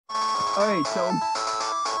Alright, so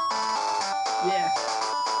yeah,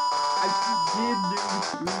 I did do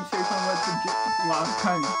research on what the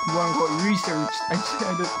kind of quote unquote research. I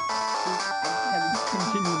had to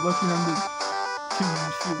continue looking under to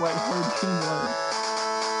see what her team was.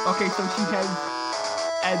 Okay, so she has,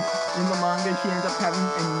 in the manga, she ends up having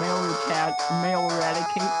a male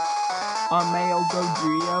Eradicate, a male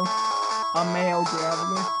Dodrio, a male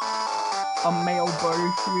Graveler, a male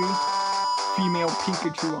Butterfree, female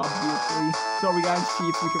Pikachu, obviously. So we gotta see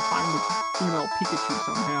if we can find the female Pikachu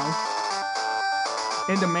somehow.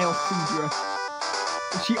 And a male Seadra.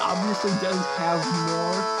 She obviously does have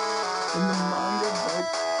more in the manga, but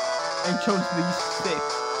I chose these 6.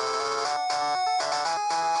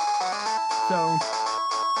 So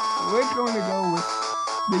we're going to go with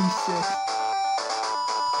these 6.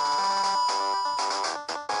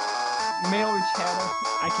 Male Rattata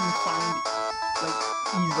I can find like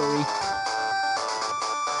easily.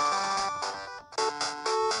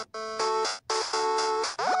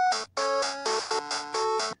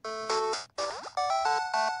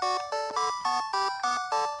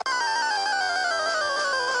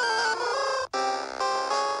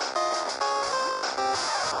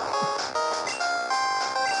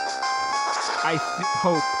 I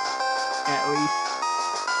hope, at least.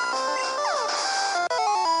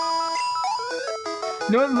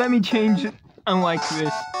 No, let me change it unlike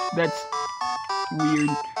this. That's weird.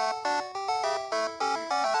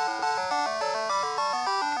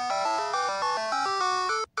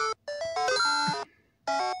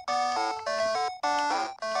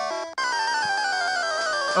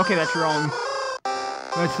 Okay, that's wrong.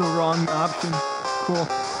 That's the wrong option. Cool.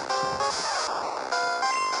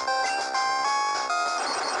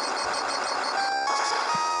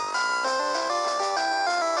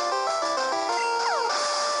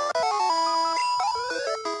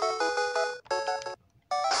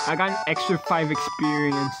 I got an extra 5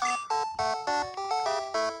 experience.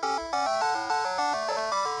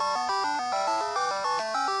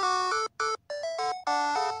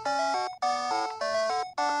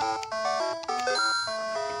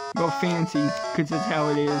 Go fancy, because that's how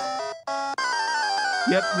it is.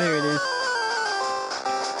 Yep, there it is.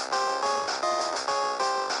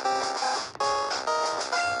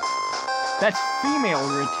 That's female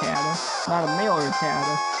Rattata, not a male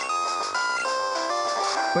Rattata.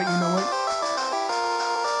 But you know what?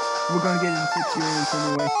 We're gonna get it in 6 years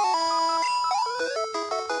anyway.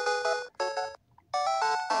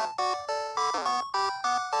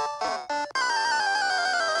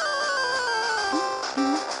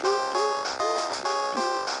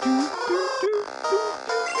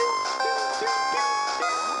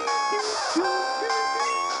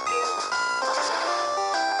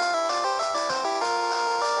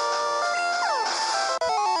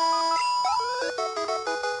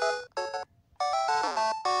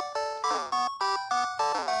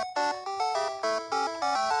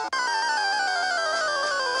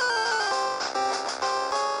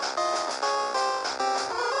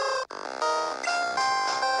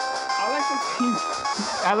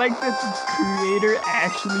 I like that the creator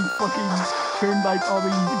actually fucking turned like all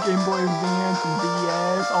these Game Boy Advance and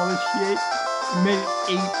DS, all this shit, made it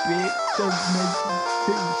 8-bit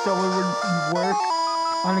so it would work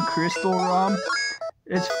on a crystal ROM.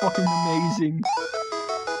 It's fucking amazing.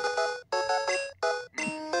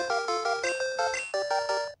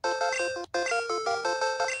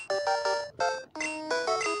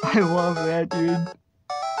 I love that, dude.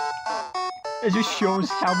 It just shows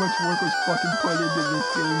how much work was fucking put into this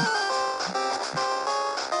game.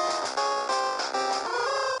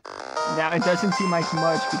 Now, it doesn't seem like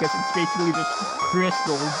much because it's basically just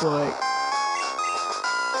crystal, but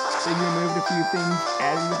they removed a few things,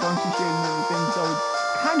 added a bunch of shit and everything, so it's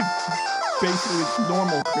kind of basically it's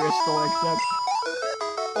normal crystal, except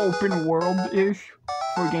open world-ish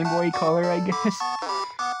for Game Boy Color, I guess.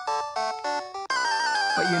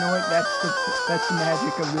 But you know what? That's the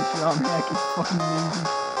magic of this ROM hack. It's fucking amazing.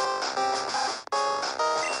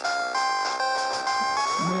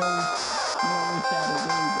 No shadow.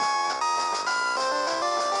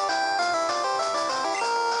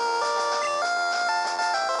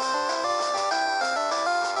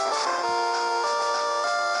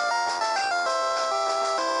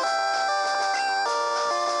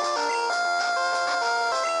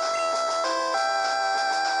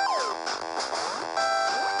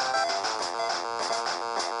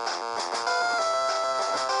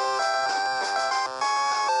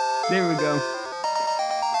 There we go. There we go.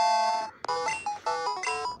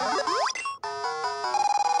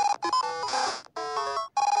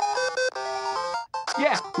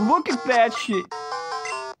 Yeah, look at that shit.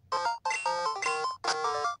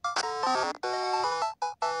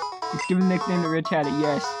 Give a nickname to Rich Hat it,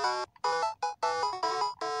 yes.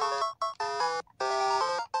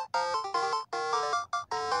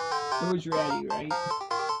 It was Ratty, right?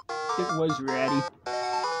 It was Ratty.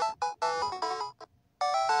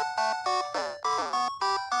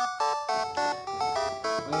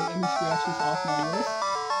 Well, let me scratch this off my list.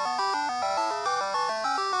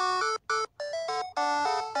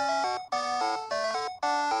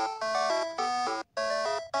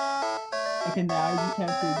 Okay, now I just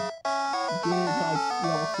have to get it to like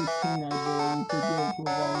level 16, I believe, to get it to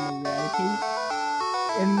evolve and eradicate.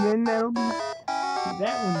 And then that'll be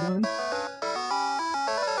that one done.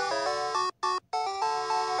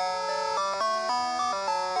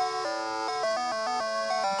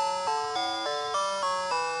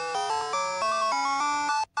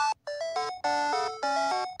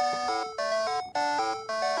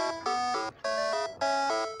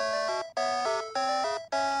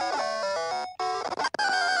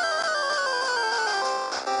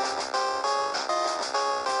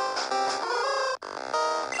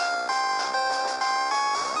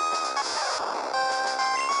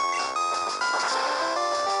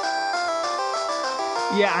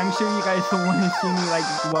 Yeah, I'm sure you guys don't want to see me like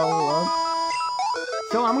level up.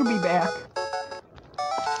 So I'm gonna be back.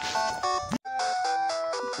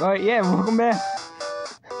 Alright, yeah, welcome back.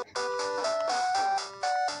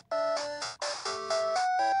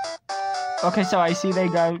 Okay, so I see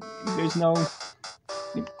there's no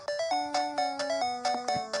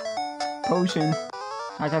potion.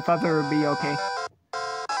 Like I thought there would be, okay.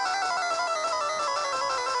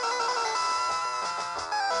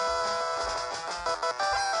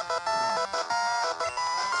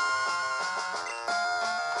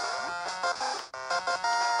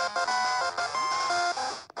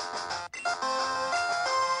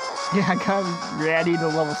 Yeah, I got ready to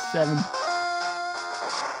level 7.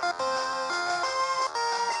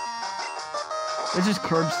 It's just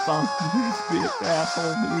curb stomp. This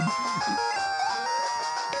asshole, dude.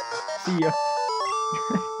 See ya.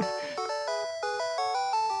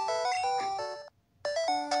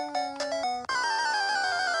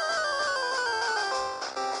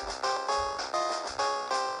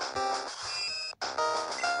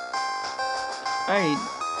 Alright.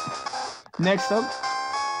 Next up.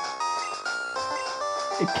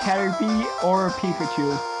 A Caterpie or a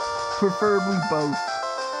Pikachu. Preferably both.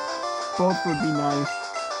 Both would be nice.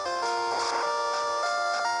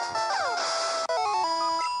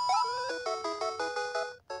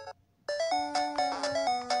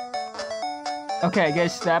 Okay, I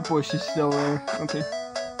guess that bush is still there. Okay.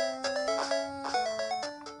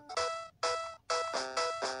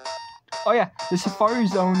 Oh yeah, the Safari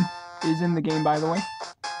Zone is in the game, by the way.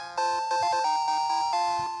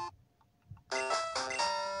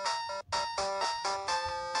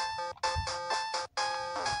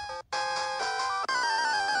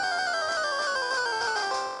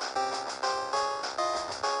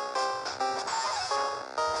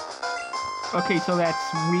 Okay, so that's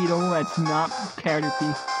Weedle, that's not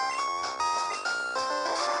Caterpie.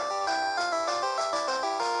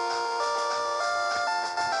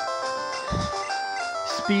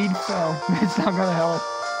 Speed fell. That's not gonna help.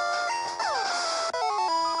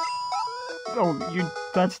 Oh,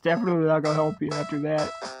 that's definitely not gonna help you after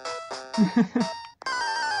that.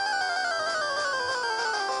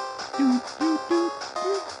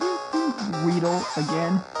 Weedle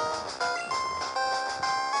again.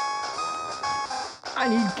 I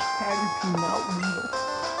need Caterpie, not Weedle.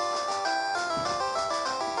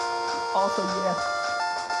 Also, yeah.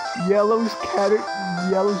 Yellow's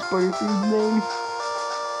Butterfree's name.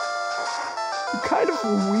 Kind of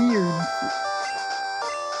weird.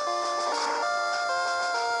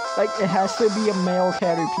 Like, it has to be a male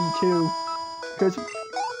Caterpie too. Because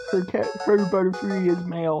her Butterfree is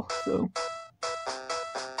male, so.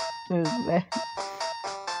 There's that.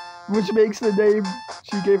 Which makes the name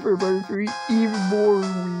she gave her Butterfree even more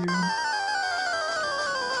weird.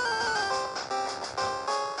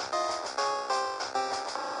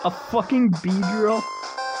 A fucking Beedrill?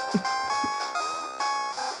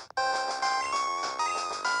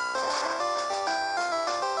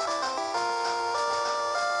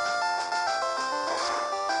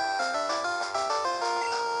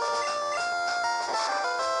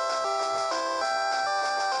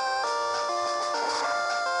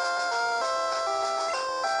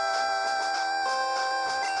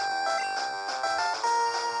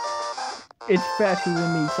 It's faster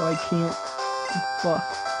than me, so I can't. Fuck.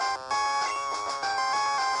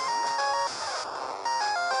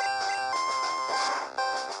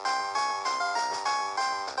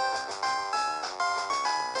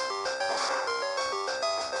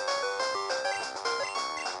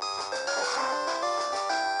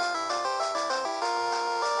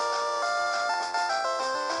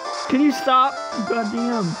 Can you stop?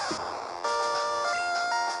 Goddamn.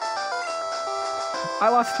 I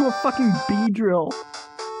lost to a fucking Beedrill.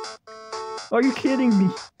 Are you kidding me?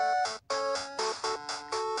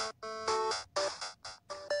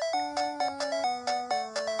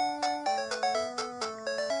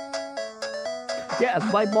 Yeah,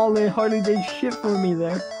 Light Ball hardly did shit for me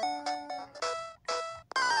there.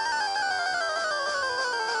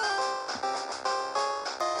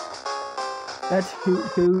 That's Hoot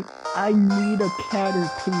Hoot. I need a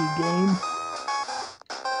Caterpie game.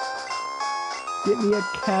 Get me a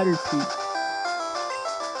Caterpie.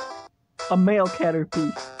 A male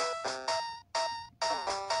Caterpie.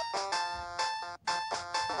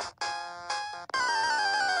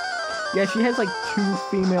 Yeah, she has like 2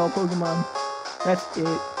 female Pokemon. That's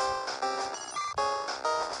it.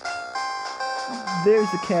 There's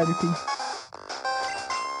the Caterpie.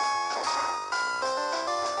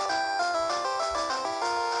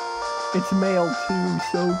 It's male too,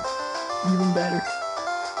 so even better.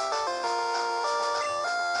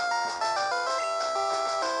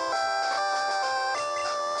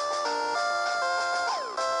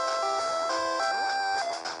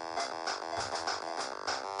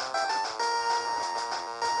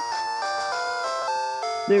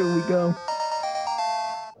 There we go.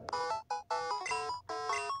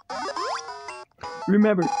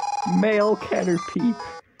 Remember, male Caterpie.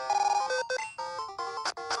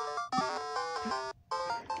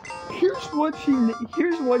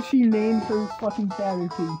 Here's what she named her fucking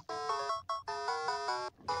Caterpie.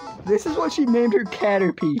 This is what she named her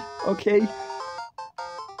Caterpie, okay?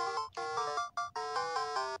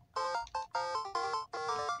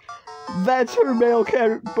 That's her male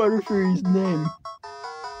Butterfree's name.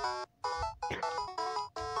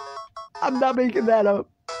 I'm not making that up.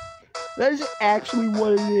 That is actually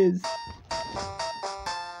what it is.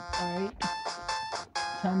 Alright.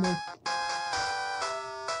 Time to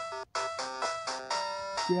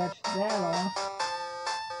scratch that off.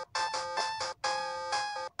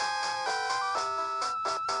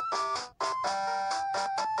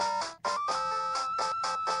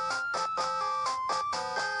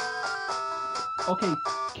 Okay,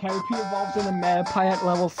 Caterpie evolves into Metapie at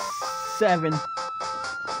level 7.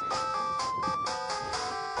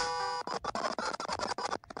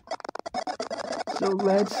 So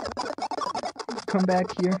let's come back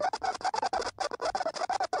here.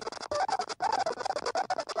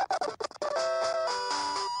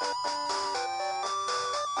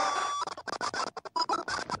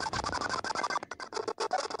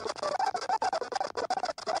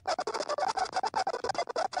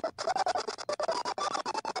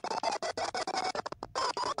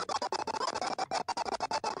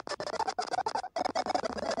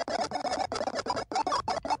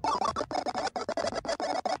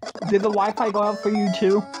 Did the Wi-Fi go out for you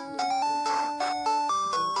too?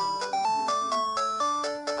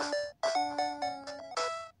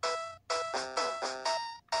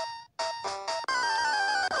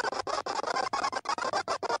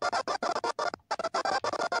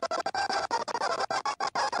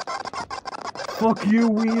 Fuck you,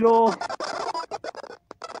 Weedle!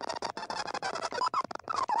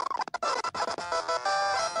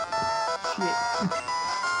 Shit.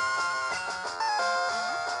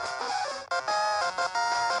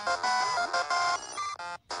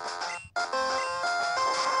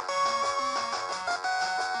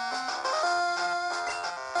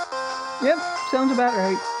 Yep, sounds about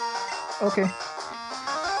right. Okay.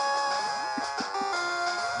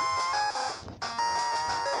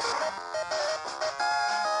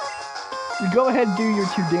 You go ahead and do your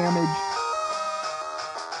 2 damage.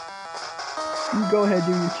 You go ahead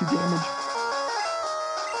and do your 2 damage.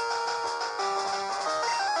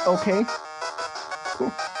 Okay.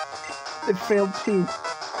 Cool. It failed too.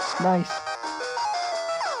 Nice.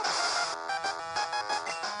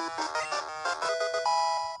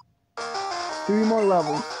 Three more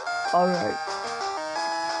levels. Alright.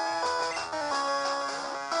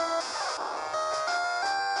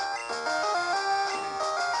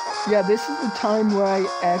 Yeah, this is the time where I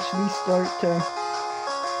actually start to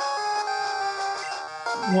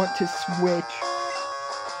want to switch.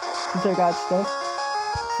 Since I got stuff.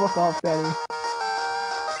 Fuck off, battery.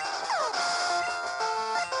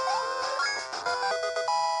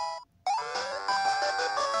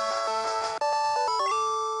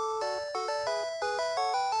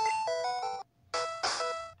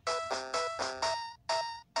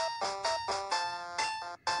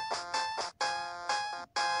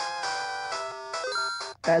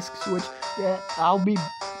 Ask switch. Yeah, I'll be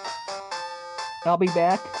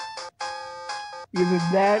back. Either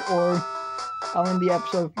that or I'll end the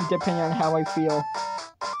episode depending on how I feel.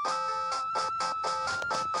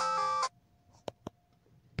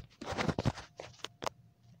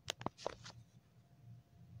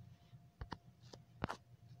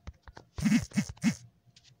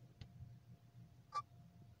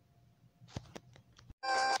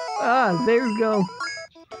 Yeah, there you go.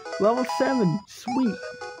 Level 7. Sweet.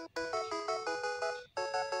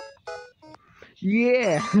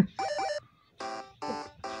 Yeah.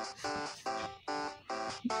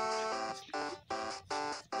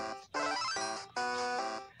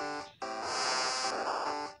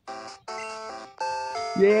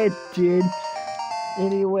 Yeah, it did.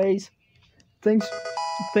 Anyways, thanks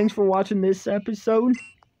for watching this episode.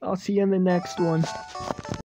 I'll see you in the next one.